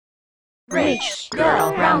Rich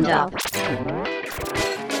Girl Roundup.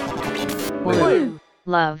 Woo.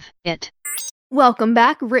 Love it. Welcome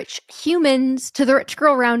back, rich humans, to the Rich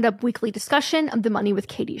Girl Roundup weekly discussion of the Money with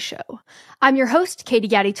Katie show. I'm your host, Katie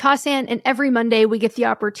Gaddy-Tassan, and every Monday we get the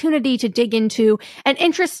opportunity to dig into an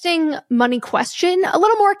interesting money question a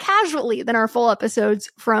little more casually than our full episodes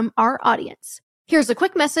from our audience. Here's a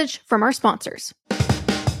quick message from our sponsors.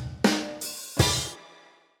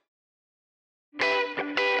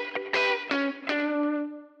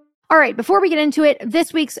 All right, before we get into it,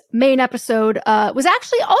 this week's main episode was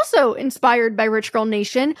actually also inspired by Rich Girl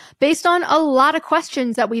Nation based on a lot of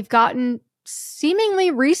questions that we've gotten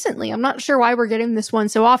seemingly recently. I'm not sure why we're getting this one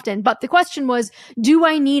so often, but the question was, do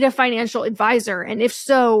I need a financial advisor? And if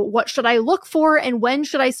so, what should I look for and when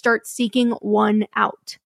should I start seeking one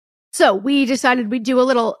out? So we decided we'd do a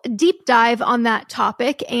little deep dive on that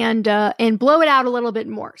topic and blow it out a little bit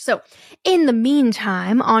more. So in the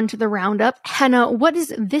meantime, on to the roundup. Henna, what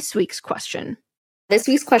is this week's question? This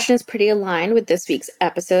week's question is pretty aligned with this week's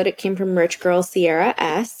episode. It came from Rich Girl Sierra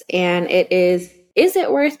S. And it is it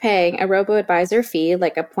worth paying a Roboadvisor fee,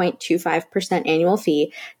 like a 0.25% annual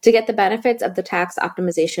fee, to get the benefits of the tax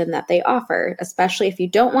optimization that they offer, especially if you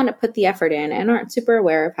don't want to put the effort in and aren't super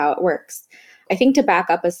aware of how it works? I think to back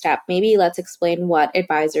up a step, maybe let's explain what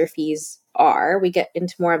advisor fees are. We get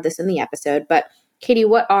into more of this in the episode, but Katie,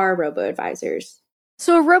 what are robo-advisors?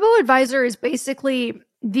 So a robo-advisor is basically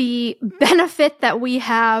the benefit that we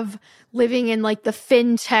have living in like the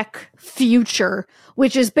fintech future,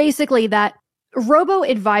 which is basically that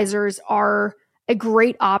robo-advisors are a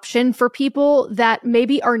great option for people that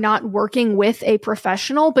maybe are not working with a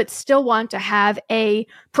professional, but still want to have a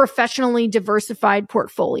professionally diversified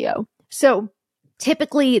portfolio. So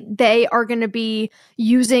typically, they are going to be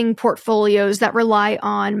using portfolios that rely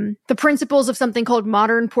on the principles of something called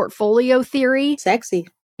modern portfolio theory. Sexy.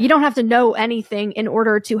 You don't have to know anything in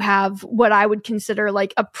order to have what I would consider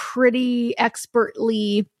like a pretty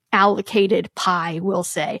expertly allocated pie, we'll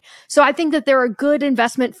say. So I think that they're a good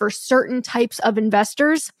investment for certain types of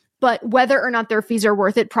investors, but whether or not their fees are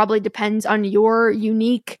worth it probably depends on your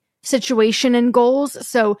unique situation and goals.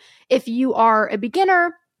 So if you are a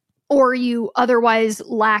beginner, or you otherwise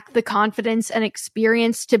lack the confidence and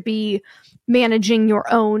experience to be managing your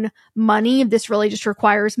own money, this really just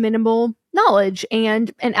requires minimal knowledge.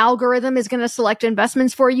 And an algorithm is going to select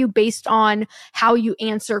investments for you based on how you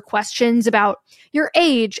answer questions about your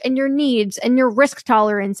age and your needs and your risk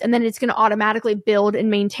tolerance. And then it's going to automatically build and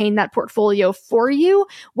maintain that portfolio for you,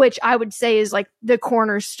 which I would say is like the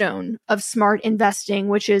cornerstone of smart investing,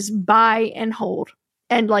 which is buy and hold.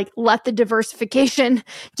 And like, let the diversification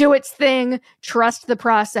do its thing. Trust the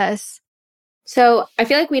process. So I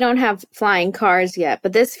feel like we don't have flying cars yet,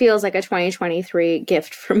 but this feels like a 2023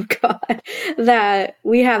 gift from God that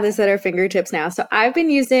we have this at our fingertips now. So I've been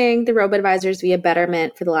using the Roboadvisors via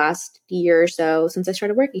Betterment for the last year or so since I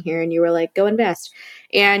started working here, and you were like, go invest.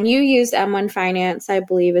 And you use M1 Finance, I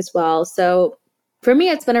believe, as well. So for me,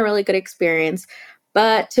 it's been a really good experience.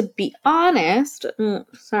 But to be honest, I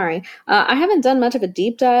haven't done much of a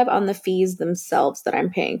deep dive on the fees themselves that I'm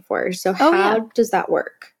paying for. So how does that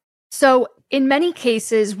work? So in many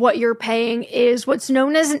cases, what you're paying is what's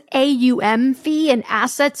known as an AUM fee, an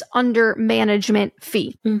assets under management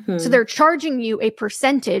fee. Mm-hmm. So they're charging you a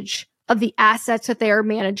percentage of the assets that they are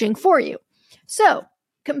managing for you. So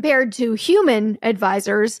compared to human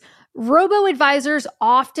advisors, robo-advisors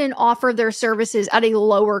often offer their services at a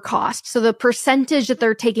lower cost. So the percentage that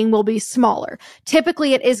they're taking will be smaller.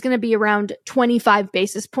 Typically, it is going to be around 25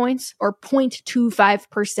 basis points or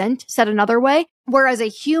 0.25%, said another way. Whereas a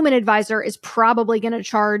human advisor is probably going to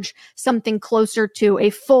charge something closer to a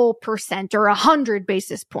full percent or 100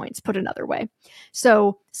 basis points, put another way.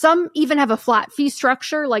 So some even have a flat fee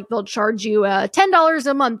structure, like they'll charge you $10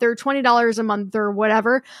 a month or $20 a month or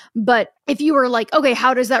whatever. But if you were like, okay,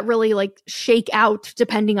 how does that really like shake out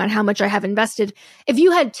depending on how much I have invested? If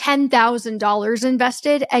you had $10,000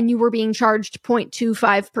 invested and you were being charged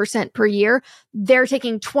 0.25% per year, they're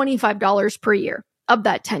taking $25 per year of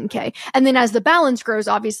that 10K. And then as the balance grows,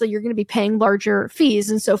 obviously you're going to be paying larger fees.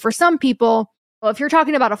 And so for some people, well, if you're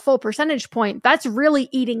talking about a full percentage point, that's really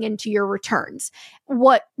eating into your returns.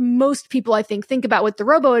 What most people, I think about with the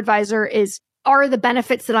robo-advisor is, are the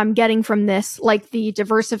benefits that I'm getting from this, like the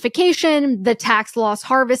diversification, the tax loss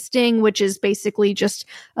harvesting, which is basically just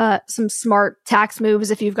some smart tax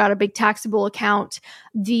moves if you've got a big taxable account,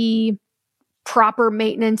 the proper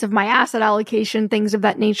maintenance of my asset allocation, things of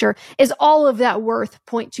that nature. Is all of that worth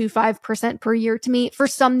 0.25% per year to me? For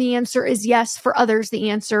some, the answer is yes. For others,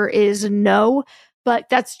 the answer is no. But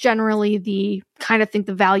that's generally the kind of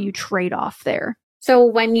the value trade-off there. So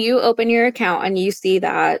when you open your account and you see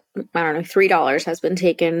that, I don't know, $3 has been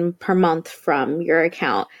taken per month from your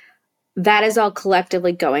account, that is all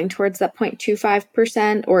collectively going towards that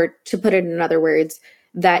 0.25%, or to put it in other words,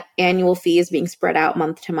 that annual fee is being spread out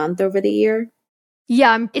month to month over the year?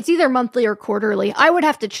 Yeah, it's either monthly or quarterly. I would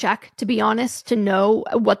have to check, to be honest, to know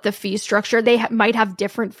what the fee structure. They might have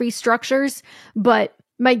different fee structures, but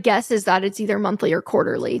my guess is that it's either monthly or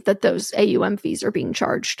quarterly that those AUM fees are being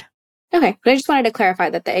charged. Okay, but I just wanted to clarify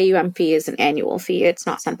that the AUM fee is an annual fee. It's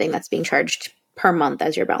not something that's being charged per month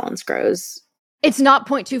as your balance grows. It's not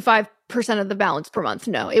 0.25% of the balance per month.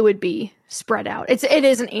 No, it would be spread out. It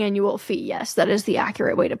is an annual fee. Yes, that is the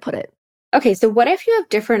accurate way to put it. Okay, so what if you have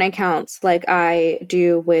different accounts like I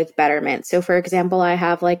do with Betterment? So for example, I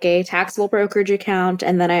have like a taxable brokerage account,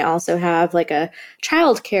 and then I also have like a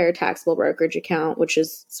childcare taxable brokerage account, which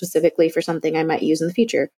is specifically for something I might use in the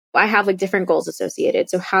future. I have like different goals associated.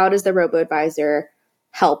 So how does the Roboadvisor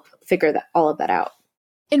help figure all of that out?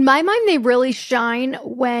 In my mind, they really shine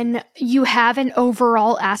when you have an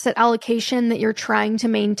overall asset allocation that you're trying to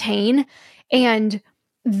maintain, and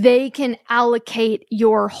they can allocate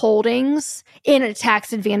your holdings in a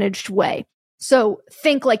tax-advantaged way. So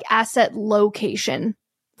think like asset location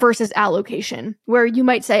versus allocation, where you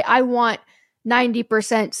might say, I want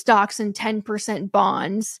 90% stocks and 10%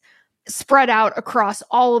 bonds spread out across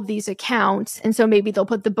all of these accounts. And so maybe they'll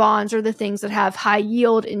put the bonds or the things that have high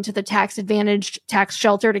yield into the tax-advantaged,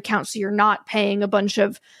 tax-sheltered accounts, so you're not paying a bunch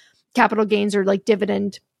of capital gains or like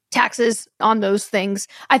dividend taxes on those things.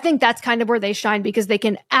 I think that's kind of where they shine, because they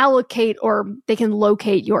can allocate or they can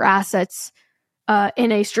locate your assets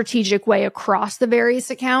in a strategic way across the various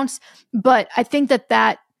accounts. But I think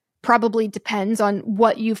that probably depends on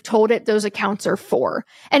what you've told it those accounts are for.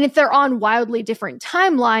 And if they're on wildly different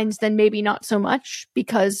timelines, then maybe not so much,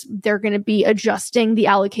 because they're going to be adjusting the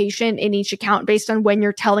allocation in each account based on when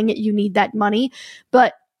you're telling it you need that money.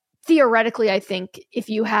 But theoretically, I think if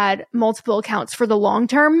you had multiple accounts for the long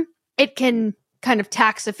term, it can kind of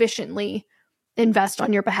tax efficiently invest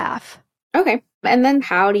on your behalf. Okay. And then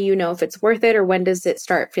how do you know if it's worth it, or when does it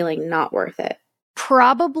start feeling not worth it?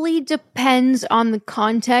 Probably depends on the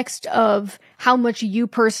context of how much you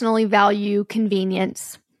personally value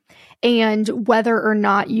convenience and whether or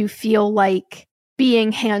not you feel like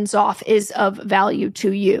being hands-off is of value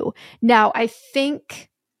to you. Now, I think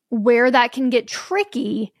where that can get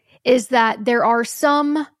tricky is that there are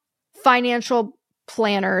some financial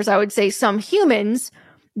planners, I would say some humans,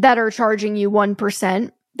 that are charging you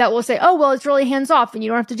 1% that will say, oh, well, it's really hands-off and you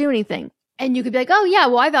don't have to do anything. And you could be like, oh, yeah,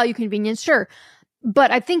 well, I value convenience, sure.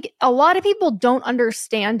 But I think a lot of people don't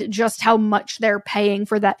understand just how much they're paying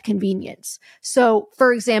for that convenience. So,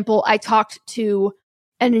 for example, I talked to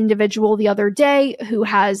an individual the other day who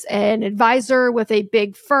has an advisor with a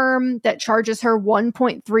big firm that charges her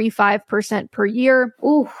 1.35% per year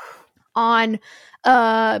on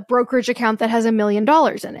a brokerage account that has $1 million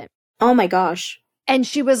in it. Oh my gosh. And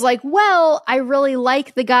she was like, well, I really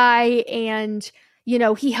like the guy, and you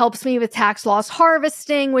know, he helps me with tax loss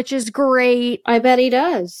harvesting, which is great. I bet he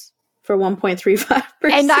does for 1.35%.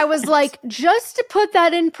 And I was like, just to put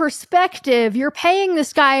that in perspective, you're paying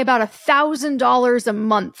this guy about $1,000 a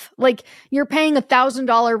month. Like, you're paying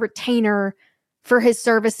 $1,000 retainer for his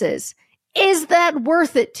services. Is that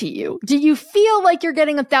worth it to you? Do you feel like you're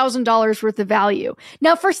getting $1,000 worth of value?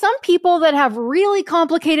 Now, for some people that have really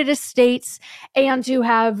complicated estates and who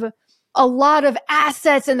have a lot of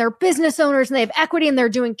assets and they're business owners and they have equity and they're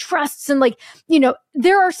doing trusts and like, you know,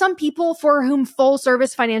 there are some people for whom full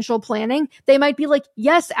service financial planning, they might be like,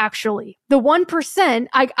 yes, actually, the 1%,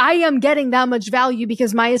 I am getting that much value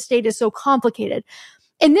because my estate is so complicated.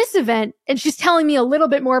 In this event, and she's telling me a little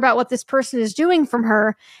bit more about what this person is doing from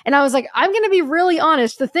her. And I was like, I'm going to be really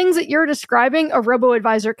honest. The things that you're describing, a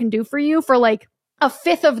robo-advisor can do for you for like a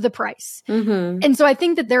fifth of the price. Mm-hmm. And so I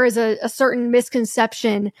think that there is a certain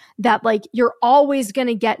misconception that like you're always going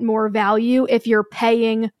to get more value if you're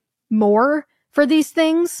paying more for these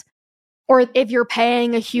things, or if you're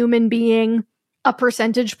paying a human being a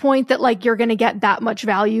percentage point, that like you're going to get that much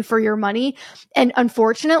value for your money. And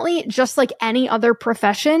unfortunately, just like any other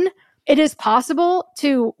profession, it is possible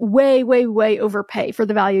to way, way, way overpay for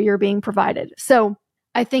the value you're being provided. So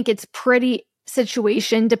I think it's pretty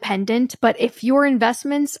situation dependent, but if your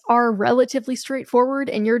investments are relatively straightforward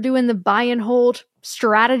and you're doing the buy and hold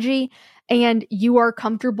strategy and you are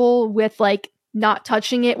comfortable with like not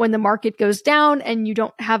touching it when the market goes down and you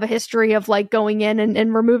don't have a history of like going in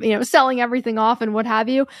and removing, you know, selling everything off and what have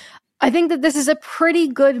you, I think that this is a pretty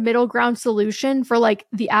good middle ground solution for like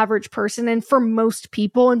the average person and for most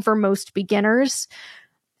people and for most beginners.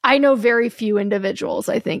 I know very few individuals,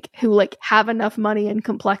 I think, who like have enough money and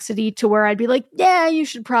complexity to where I'd be like, yeah, you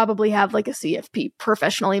should probably have like a CFP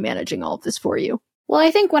professionally managing all of this for you. Well, I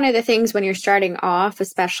think one of the things when you're starting off,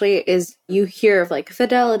 especially, is you hear of like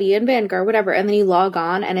Fidelity and Vanguard, whatever, and then you log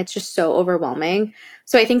on and it's just so overwhelming.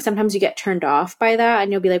 So I think sometimes you get turned off by that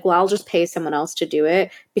and you'll be like, well, I'll just pay someone else to do it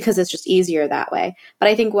because it's just easier that way. But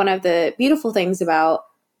I think one of the beautiful things about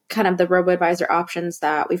kind of the Roboadvisor options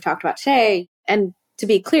that we've talked about today, and to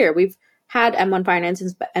be clear, we've had M1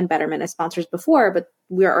 Finance and Betterment as sponsors before, but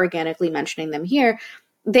we're organically mentioning them here.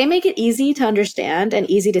 They make it easy to understand and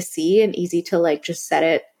easy to see and easy to like just set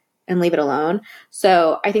it and leave it alone.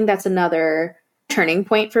 So I think that's another turning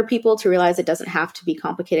point for people to realize it doesn't have to be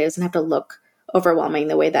complicated. It doesn't have to look overwhelming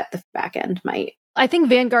the way that the back end might. I think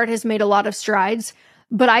Vanguard has made a lot of strides,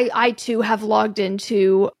 but I too have logged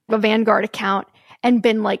into a Vanguard account and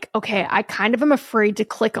been like, okay, I kind of am afraid to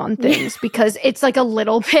click on things because it's like a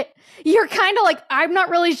little bit, you're kind of like, I'm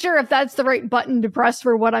not really sure if that's the right button to press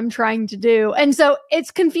for what I'm trying to do. And so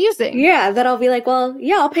it's confusing. Yeah, that I'll be like, well,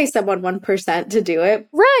 yeah, I'll pay someone 1% to do it.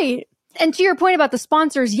 Right. And to your point about the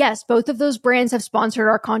sponsors, yes, both of those brands have sponsored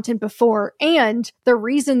our content before. And the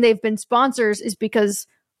reason they've been sponsors is because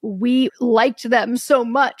we liked them so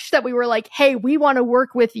much that we were like, hey, we want to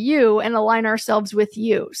work with you and align ourselves with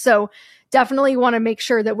you. So definitely want to make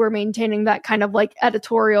sure that we're maintaining that kind of like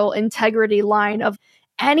editorial integrity line of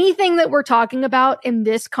anything that we're talking about in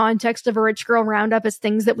this context of a Rich Girl Roundup is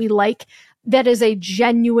things that we like. That is a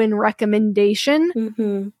genuine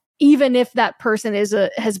recommendation, even if that person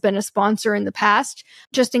has been a sponsor in the past.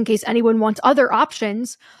 Just in case anyone wants other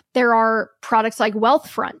options, there are products like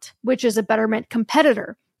Wealthfront, which is a Betterment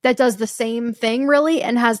competitor that does the same thing really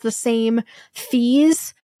and has the same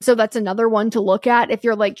fees. So that's another one to look at if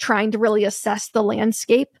you're like trying to really assess the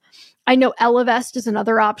landscape. I know Elevest is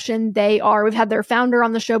another option. We've had their founder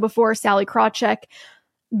on the show before, Sally Krawcheck.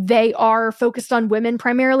 They are focused on women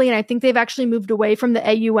primarily, and I think they've actually moved away from the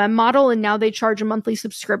AUM model, and now they charge a monthly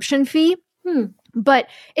subscription fee. But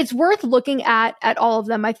it's worth looking at all of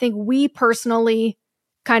them. I think we personally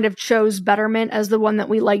kind of chose Betterment as the one that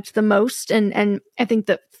we liked the most, and I think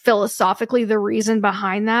that philosophically the reason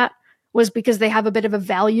behind that was because they have a bit of a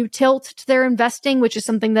value tilt to their investing, which is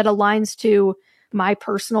something that aligns to my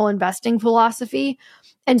personal investing philosophy.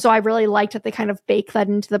 And so I really liked that they kind of bake that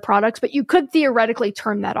into the products, but you could theoretically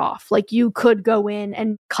turn that off. Like you could go in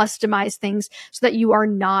and customize things so that you are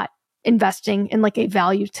not investing in like a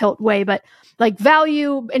value tilt way, but like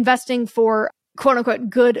value investing for quote unquote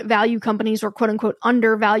good value companies or quote unquote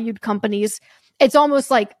undervalued companies. It's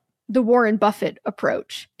almost like the Warren Buffett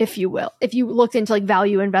approach, if you will. If you looked into like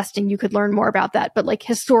value investing, you could learn more about that. But like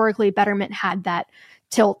historically, Betterment had that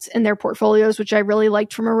tilt in their portfolios, which I really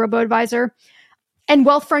liked from a Roboadvisor. And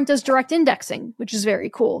Wealthfront does direct indexing, which is very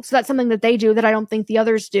cool. So that's something that they do that I don't think the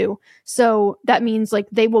others do. So that means like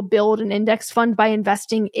they will build an index fund by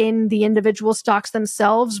investing in the individual stocks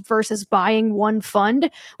themselves versus buying one fund,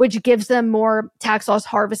 which gives them more tax loss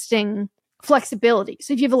harvesting flexibility.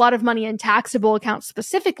 So if you have a lot of money in taxable accounts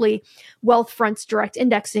specifically, Wealthfront's direct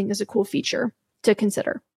indexing is a cool feature to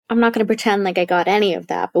consider. I'm not going to pretend like I got any of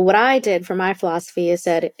that, but what I did for my philosophy is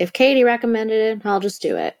said, if Katie recommended it, I'll just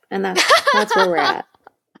do it. And that's where we're at.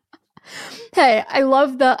 Hey, I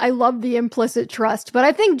love the implicit trust, but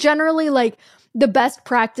I think generally like the best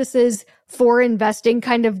practices for investing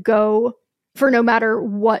kind of go for no matter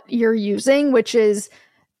what you're using, which is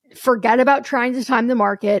forget about trying to time the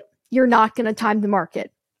market. You're not going to time the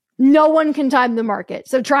market. No one can time the market.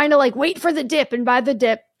 So trying to like wait for the dip and buy the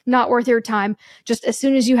dip, not worth your time. Just as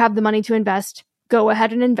soon as you have the money to invest, go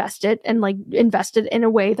ahead and invest it and like invest it in a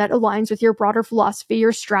way that aligns with your broader philosophy,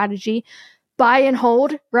 your strategy. Buy and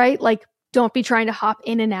hold, right? Like don't be trying to hop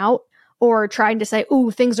in and out or trying to say, ooh,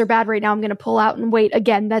 things are bad right now, I'm going to pull out and wait.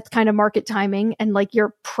 Again, that's kind of market timing. And like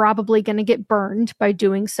you're probably going to get burned by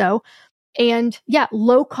doing so. And yeah,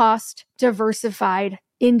 low cost, diversified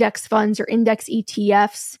index funds or index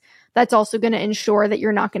ETFs. That's also going to ensure that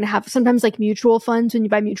you're not going to have sometimes like mutual funds. When you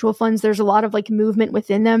buy mutual funds, there's a lot of like movement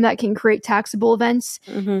within them that can create taxable events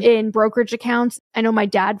in brokerage accounts. I know my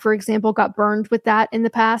dad, for example, got burned with that in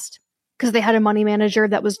the past because they had a money manager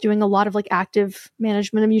that was doing a lot of like active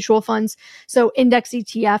management of mutual funds. So index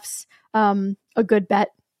ETFs, a good bet.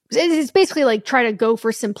 It's basically like try to go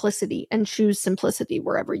for simplicity and choose simplicity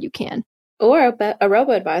wherever you can. Or a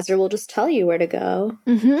robo-advisor will just tell you where to go.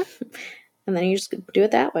 And then you just do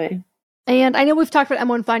it that way. And I know we've talked about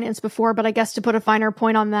M1 Finance before, but I guess to put a finer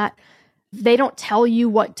point on that, they don't tell you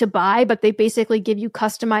what to buy, but they basically give you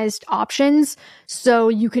customized options. So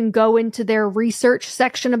you can go into their research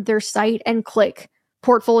section of their site and click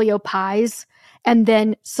portfolio pies. and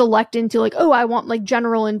then select into like, oh, I want like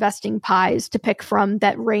general investing pies to pick from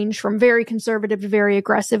that range from very conservative to very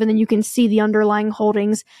aggressive. And then you can see the underlying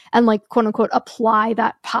holdings and like, quote unquote, apply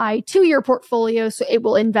that pie to your portfolio. So it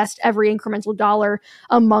will invest every incremental dollar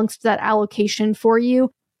amongst that allocation for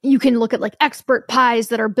you. You can look at like expert pies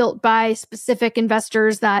that are built by specific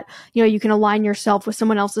investors that, you can align yourself with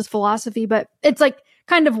someone else's philosophy. But it's like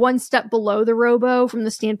kind of one step below the robo from the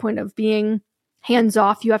standpoint of being hands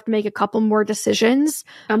off. You have to make a couple more decisions.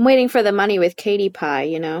 I'm waiting for the money with Katie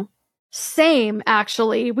pie, Same,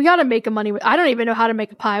 actually. We got to make a money with, I don't even know how to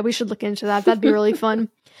make a pie. We should look into that. That'd be really fun.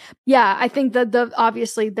 Yeah, I think that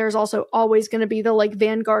obviously there's also always going to be the like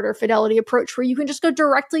Vanguard or Fidelity approach where you can just go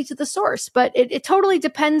directly to the source, but it totally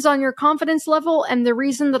depends on your confidence level. And the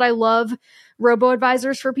reason that I love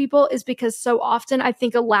robo-advisors for people is because so often I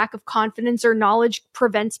think a lack of confidence or knowledge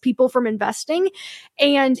prevents people from investing.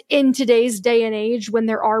 And in today's day and age, when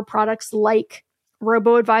there are products like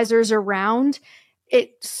robo-advisors around,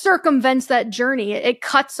 it circumvents that journey. It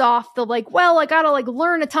cuts off the like, well, I gotta like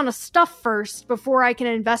learn a ton of stuff first before I can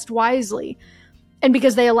invest wisely. And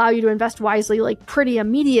because they allow you to invest wisely like pretty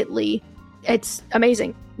immediately, it's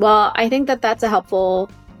amazing. Well, I think that that's a helpful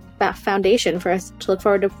foundation for us to look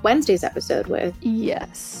forward to Wednesday's episode with.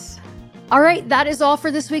 Yes. All right, that is all for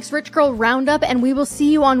this week's Rich Girl Roundup, and we will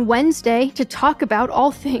see you on Wednesday to talk about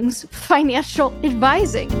all things financial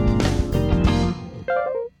advising.